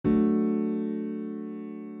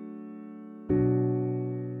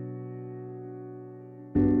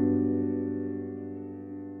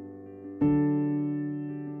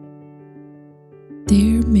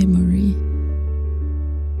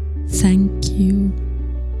you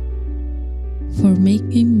for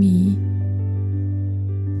making me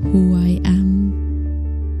who I am.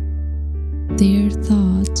 Dear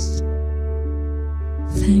thoughts,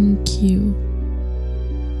 thank you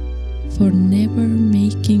for never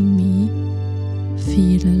making me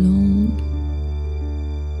feel alone.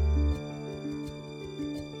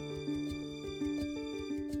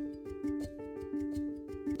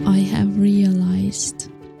 I have realized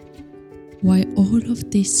why all of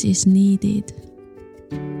this is needed.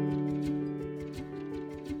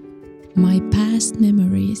 My past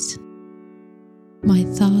memories, my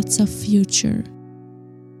thoughts of future,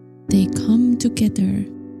 they come together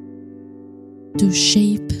to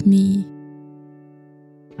shape me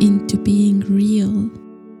into being real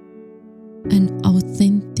and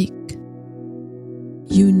authentic,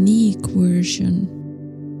 unique version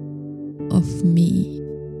of me.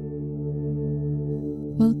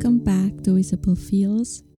 Welcome back to Visible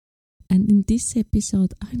Feels, and in this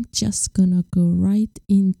episode I'm just gonna go right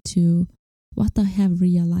into what I have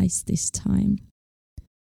realized this time.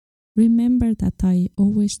 Remember that I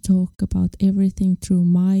always talk about everything through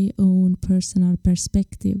my own personal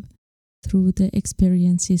perspective, through the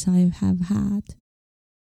experiences I have had.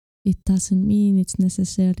 It doesn't mean it's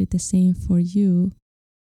necessarily the same for you,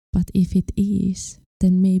 but if it is,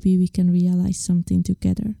 then maybe we can realize something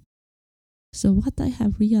together. So what I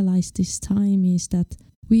have realized this time is that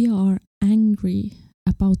we are angry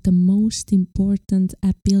about the most important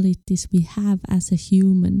abilities we have as a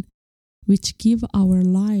human, which give our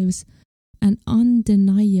lives an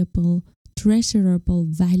undeniable, treasurable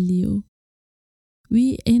value.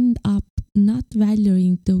 We end up not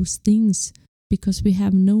valuing those things because we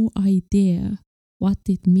have no idea what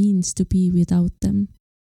it means to be without them.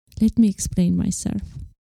 Let me explain myself.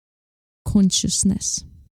 Consciousness.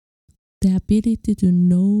 The ability to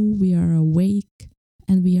know we are awake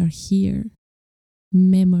and we are here.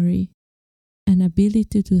 Memory. An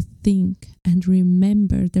ability to think and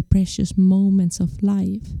remember the precious moments of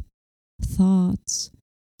life. Thoughts.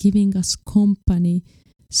 Giving us company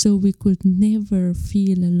so we could never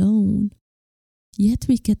feel alone. Yet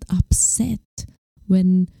we get upset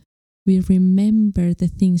when we remember the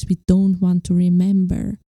things we don't want to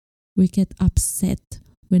remember. We get upset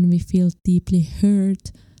when we feel deeply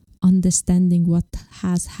hurt, understanding what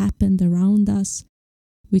has happened around us.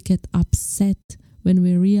 We get upset when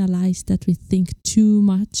we realize that we think too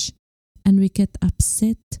much, and we get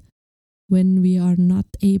upset when we are not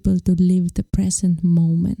able to live the present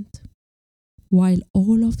moment. While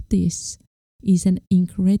all of this is an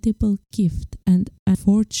incredible gift and a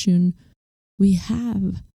fortune we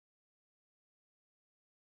have,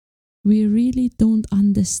 we really don't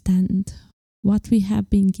understand what we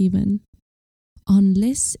have been given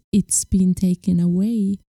unless it's been taken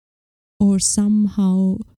away, or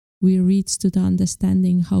somehow we reach to the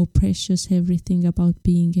understanding how precious everything about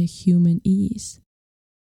being a human is.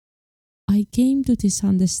 I came to this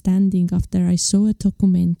understanding after I saw a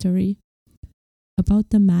documentary about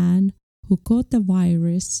the man who caught a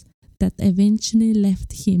virus that eventually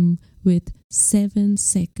left him with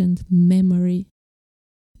 7-second memory.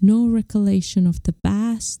 No recollection of the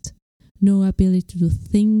past, no ability to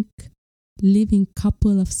think, living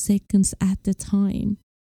couple of seconds at a time,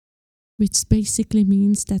 which basically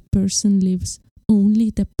means that person lives only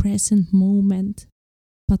the present moment,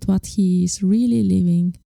 but what he is really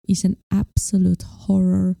living is an absolute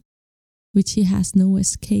horror, which he has no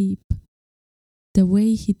escape. The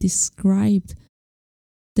way he described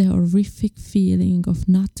the horrific feeling of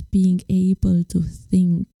not being able to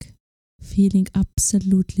think, feeling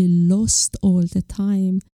absolutely lost all the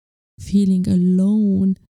time, feeling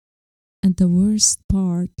alone, and the worst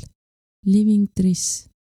part, living this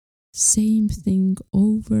same thing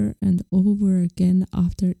over and over again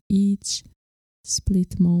after each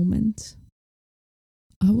split moment.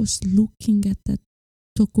 I was looking at that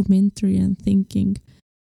documentary and thinking,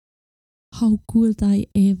 how could I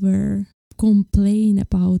ever complain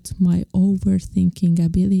about my overthinking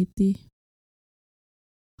ability?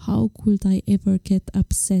 How could I ever get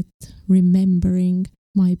upset remembering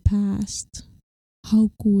my past?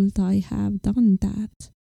 How could I have done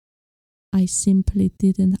that? I simply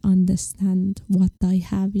didn't understand what I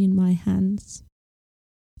have in my hands.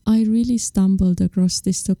 I really stumbled across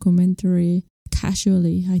this documentary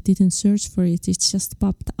casually. I didn't search for it. It just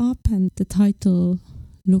popped up and the title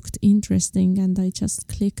looked interesting and I just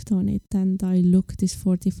clicked on it and I looked this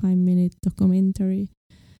 45-minute documentary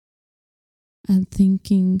and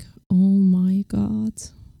thinking, oh my God,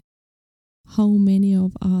 how many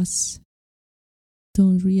of us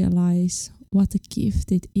don't realize what a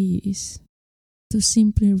gift it is to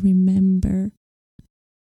simply remember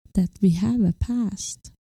that we have a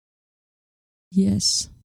past. Yes,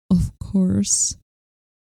 of course,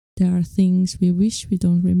 there are things we wish we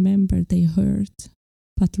don't remember, they hurt,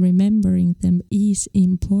 but remembering them is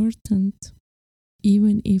important,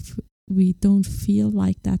 even if we don't feel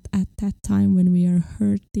like that at that time when we are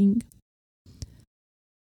hurting.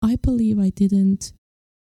 I believe I didn't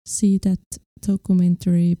see that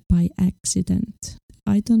documentary by accident.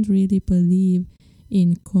 I don't really believe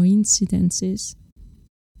in coincidences.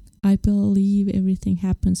 I believe everything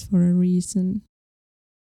happens for a reason.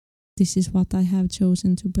 This is what I have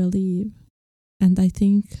chosen to believe. And I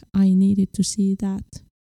think I needed to see that.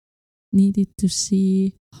 Needed to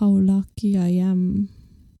see how lucky I am.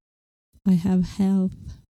 I have health.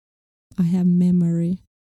 I have memory.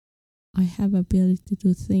 I have ability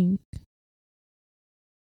to think.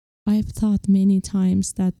 I've thought many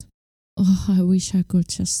times that, I wish I could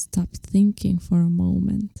just stop thinking for a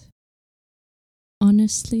moment.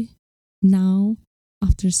 Honestly, now,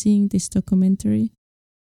 after seeing this documentary,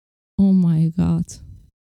 oh my God,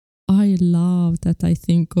 I love that I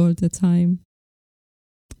think all the time.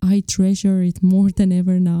 I treasure it more than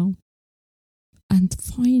ever now. And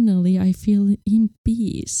finally, I feel in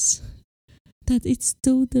peace that it's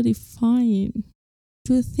totally fine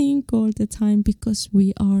to think all the time because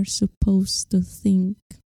we are supposed to think.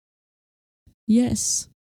 Yes,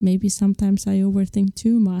 maybe sometimes I overthink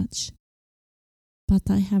too much, but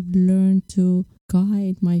I have learned to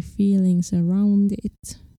guide my feelings around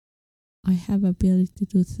it. I have ability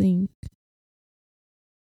to think.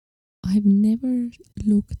 I've never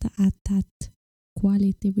looked at that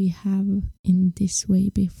quality we have in this way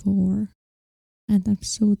before, and I'm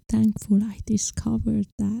so thankful I discovered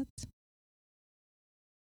that.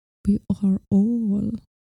 We are all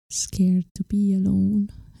scared to be alone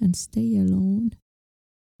and stay alone.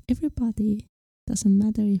 Everybody, doesn't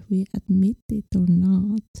matter if we admit it or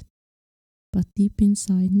not, but deep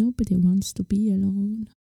inside nobody wants to be alone.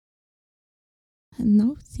 And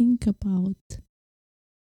now think about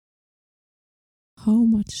how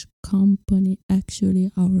much company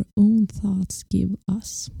actually our own thoughts give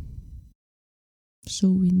us, so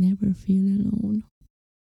we never feel alone.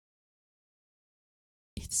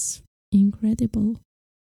 It's incredible.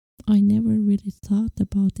 I never really thought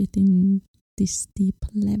about it in this deep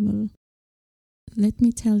level. Let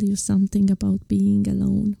me tell you something about being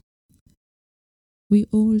alone. We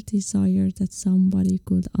all desire that somebody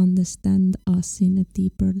could understand us in a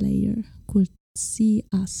deeper layer, could see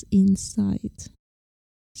us inside,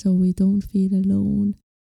 so we don't feel alone.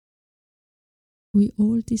 We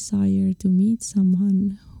all desire to meet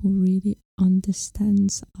someone who really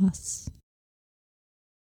understands us.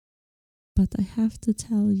 But I have to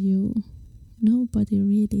tell you, nobody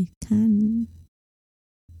really can.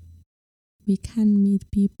 We can meet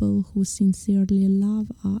people who sincerely love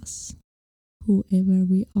us, whoever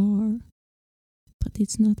we are, but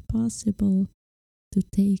it's not possible to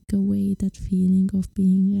take away that feeling of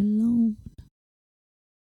being alone,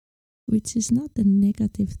 which is not a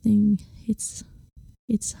negative thing. It's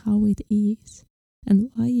how it is. And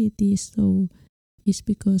why it is so is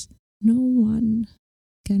because no one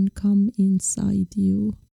can come inside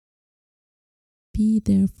you, be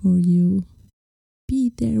there for you,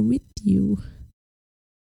 be there with you,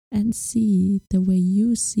 and see the way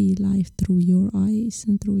you see life through your eyes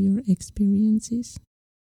and through your experiences.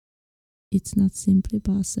 It's not simply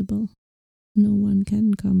possible. No one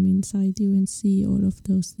can come inside you and see all of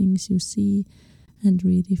those things you see and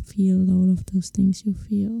really feel all of those things you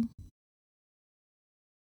feel.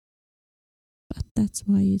 But that's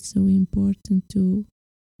why it's so important to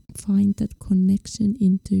find that connection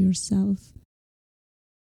into yourself.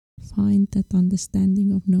 Find that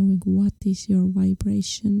understanding of knowing what is your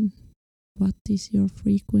vibration, what is your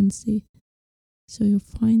frequency. So you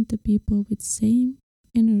find the people with same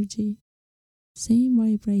energy, same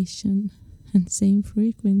vibration, and same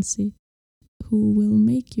frequency who will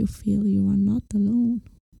make you feel you are not alone.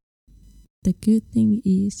 The good thing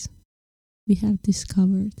is we have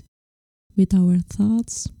discovered with our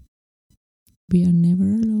thoughts we are never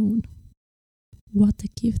alone. What a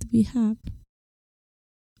gift we have.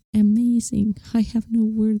 Amazing. I have no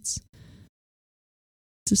words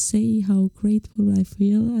to say how grateful I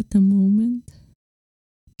feel at the moment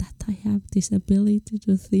that I have this ability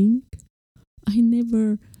to think. I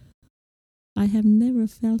have never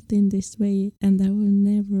felt in this way, and I will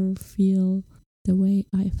never feel the way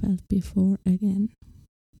I felt before again.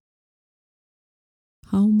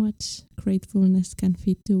 How much gratefulness can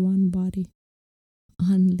fit to one body?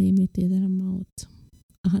 Unlimited amount.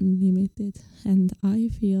 Unlimited. And I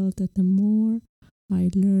feel that the more I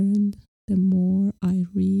learn, the more I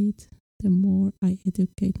read, the more I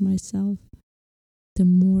educate myself, the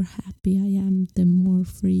more happy I am, the more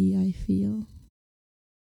free I feel.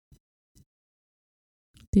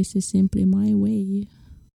 This is simply my way,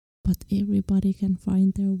 but everybody can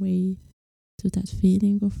find their way to that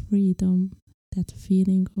feeling of freedom, that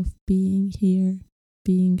feeling of being here,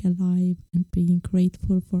 being alive, and being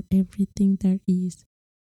grateful for everything there is,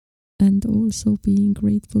 and also being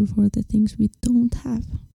grateful for the things we don't have.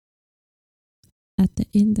 At the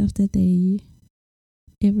end of the day,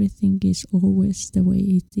 everything is always the way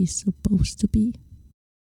it is supposed to be.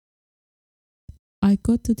 I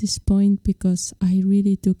got to this point because I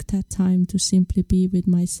really took that time to simply be with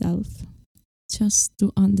myself, just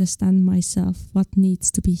to understand myself, what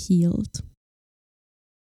needs to be healed.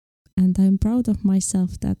 And I'm proud of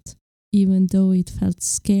myself that even though it felt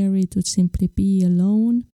scary to simply be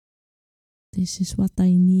alone, this is what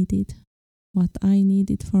I needed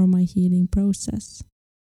for my healing process.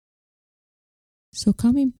 So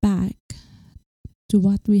coming back to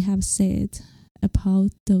what we have said about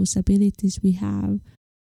those abilities we have,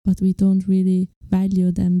 but we don't really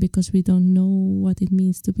value them because we don't know what it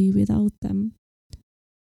means to be without them.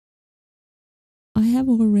 I have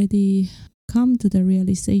already come to the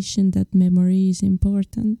realization that memory is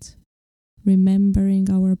important. Remembering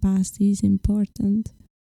our past is important.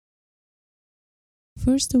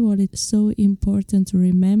 First of all, it's so important to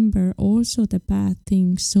remember also the bad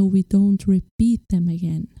things so we don't repeat them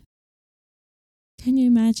again. Can you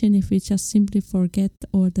imagine if we just simply forget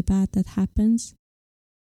all the bad that happens,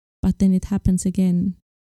 but then it happens again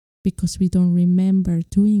because we don't remember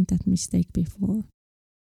doing that mistake before?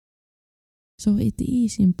 So it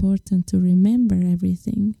is important to remember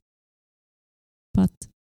everything, but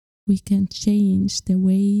we can change the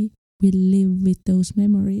way we live with those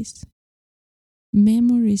memories.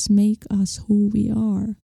 Memories make us who we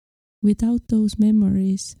are. Without those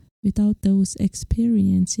memories, without those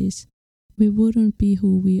experiences, we wouldn't be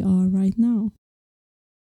who we are right now.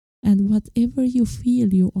 And whatever you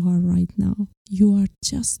feel you are right now, you are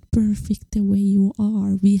just perfect the way you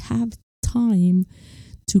are. We have time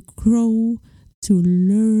to grow, to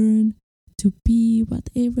learn, to be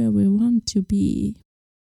whatever we want to be.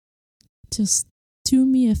 Just do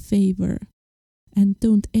me a favor and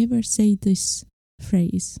don't ever say this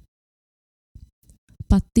phrase,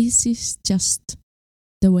 but this is just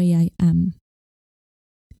the way I am.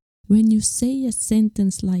 When you say a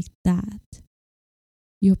sentence like that,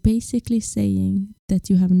 you're basically saying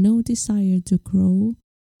that you have no desire to grow,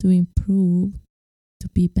 to improve, to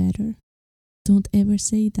be better. Don't ever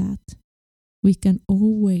say that. We can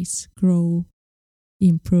always grow,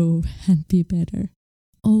 improve, and be better.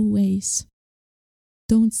 Always.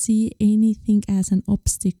 Don't see anything as an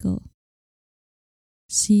obstacle.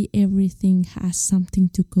 See everything as something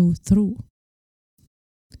to go through.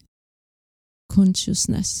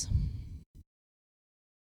 Consciousness.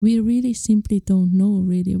 We really simply don't know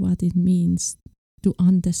really what it means to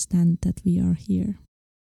understand that we are here.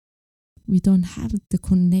 We don't have the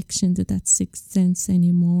connection to that sixth sense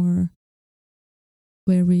anymore,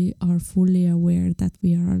 where we are fully aware that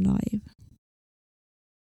we are alive.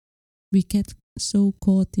 We get so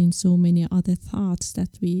caught in so many other thoughts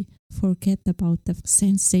that we forget about the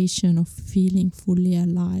sensation of feeling fully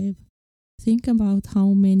alive. Think about how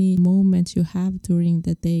many moments you have during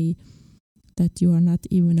the day that you are not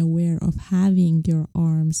even aware of having your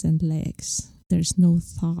arms and legs. There's no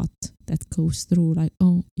thought that goes through like,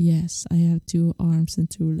 oh yes, I have 2 arms and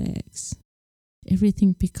 2 legs.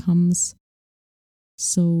 Everything becomes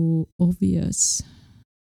so obvious.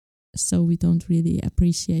 So we don't really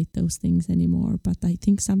appreciate those things anymore. But I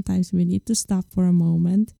think sometimes we need to stop for a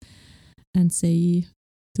moment and say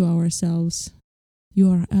to ourselves, you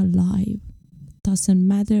are alive. Doesn't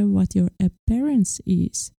matter what your appearance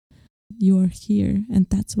is. You are here, and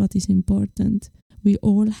that's what is important. We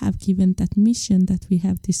all have given that mission that we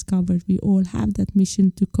have discovered. We all have that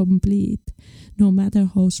mission to complete. No matter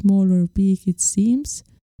how small or big it seems,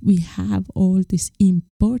 we have all this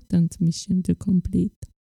important mission to complete.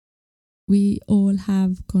 We all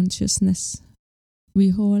have consciousness.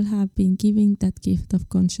 We all have been given that gift of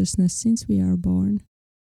consciousness since we are born.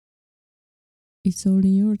 It's only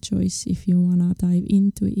your choice if you want to dive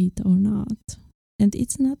into it or not. And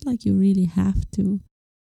it's not like you really have to.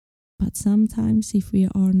 But sometimes if we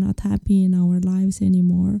are not happy in our lives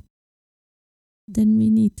anymore, then we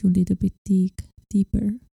need to a little bit dig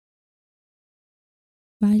deeper.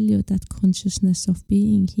 Value that consciousness of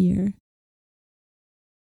being here.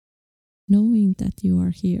 Knowing that you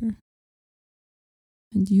are here.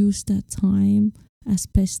 And use that time as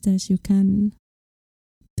best as you can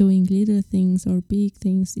doing little things or big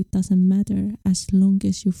things, it doesn't matter as long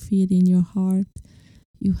as you feel in your heart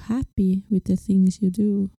you're happy with the things you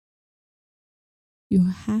do.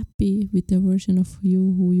 You're happy with the version of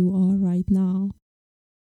you who you are right now.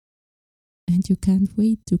 And you can't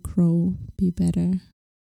wait to grow, be better,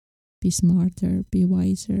 be smarter, be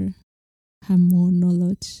wiser, have more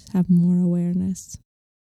knowledge, have more awareness.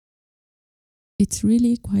 It's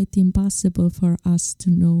really quite impossible for us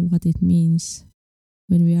to know what it means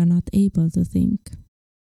when we are not able to think.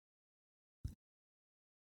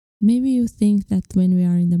 Maybe you think that when we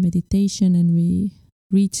are in the meditation and we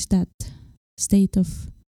reach that state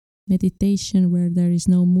of meditation where there is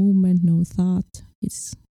no movement, no thought,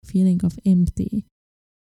 it's feeling of empty.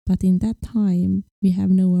 But in that time, we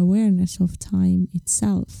have no awareness of time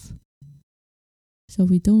itself. So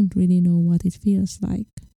we don't really know what it feels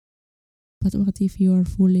like. But what if you are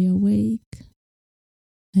fully awake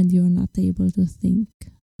and you are not able to think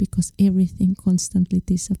because everything constantly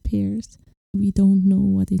disappears? We don't know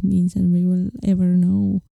what it means and we will ever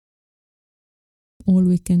know. All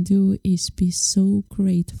we can do is be so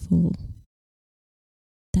grateful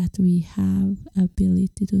that we have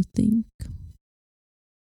ability to think.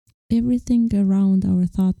 Everything around our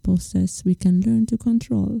thought process we can learn to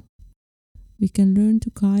control. We can learn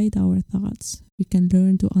to guide our thoughts. We can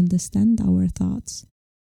learn to understand our thoughts.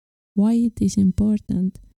 Why it is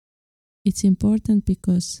important? It's important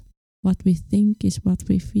because what we think is what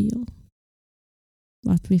we feel.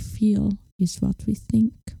 What we feel is what we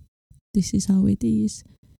think. This is how it is.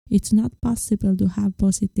 It's not possible to have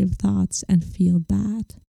positive thoughts and feel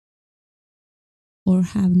bad. Or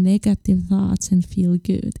have negative thoughts and feel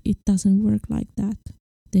good. It doesn't work like that.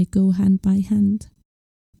 They go hand by hand.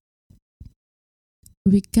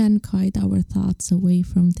 We can guide our thoughts away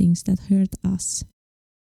from things that hurt us,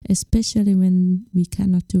 especially when we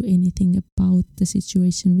cannot do anything about the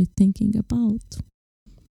situation we're thinking about.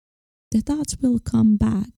 The thoughts will come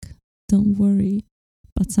back, don't worry,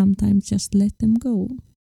 but sometimes just let them go.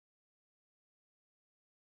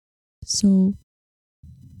 So,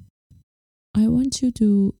 I want you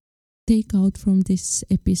to take out from this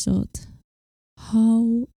episode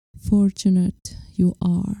how fortunate you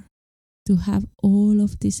are to have all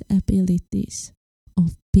of these abilities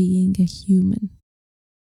of being a human.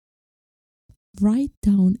 Write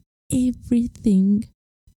down everything,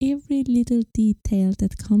 every little detail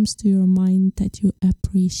that comes to your mind that you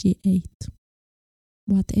appreciate,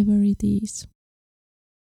 whatever it is.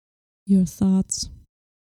 Your thoughts,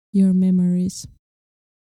 your memories,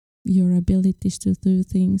 your abilities to do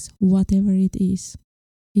things, whatever it is.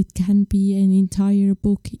 It can be an entire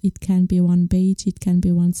book, it can be one page, it can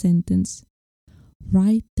be one sentence.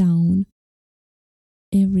 Write down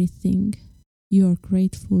everything you're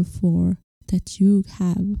grateful for that you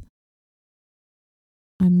have.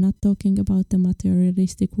 I'm not talking about the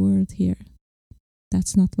materialistic world here.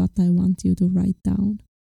 That's not what I want you to write down.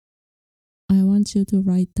 I want you to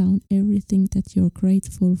write down everything that you're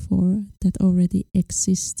grateful for that already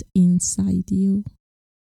exists inside you.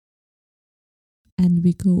 And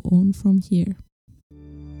we go on from here.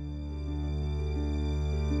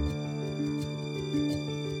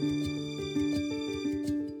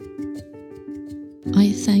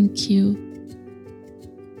 I thank you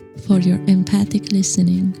for your empathic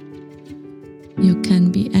listening. You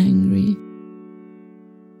can be angry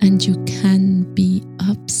and you can be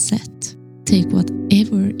upset. Take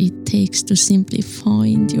whatever it takes to simply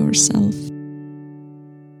find yourself.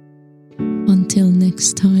 Until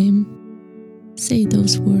next time, say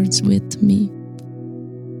those words with me.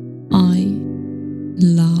 I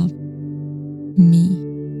love